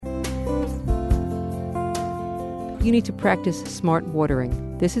you need to practice smart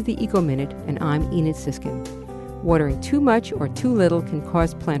watering. This is the Eco Minute, and I'm Enid Siskin. Watering too much or too little can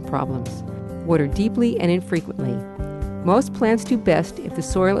cause plant problems. Water deeply and infrequently. Most plants do best if the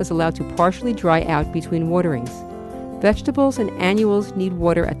soil is allowed to partially dry out between waterings. Vegetables and annuals need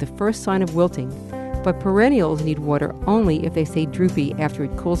water at the first sign of wilting, but perennials need water only if they stay droopy after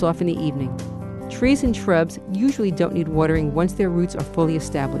it cools off in the evening. Trees and shrubs usually don't need watering once their roots are fully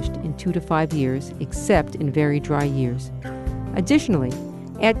established in 2 to 5 years, except in very dry years. Additionally,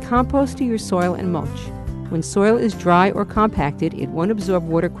 add compost to your soil and mulch. When soil is dry or compacted, it won't absorb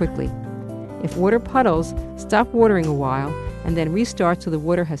water quickly. If water puddles, stop watering a while and then restart so the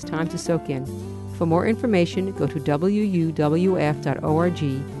water has time to soak in. For more information, go to wuwf.org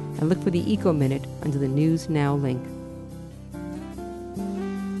and look for the Eco Minute under the News Now link.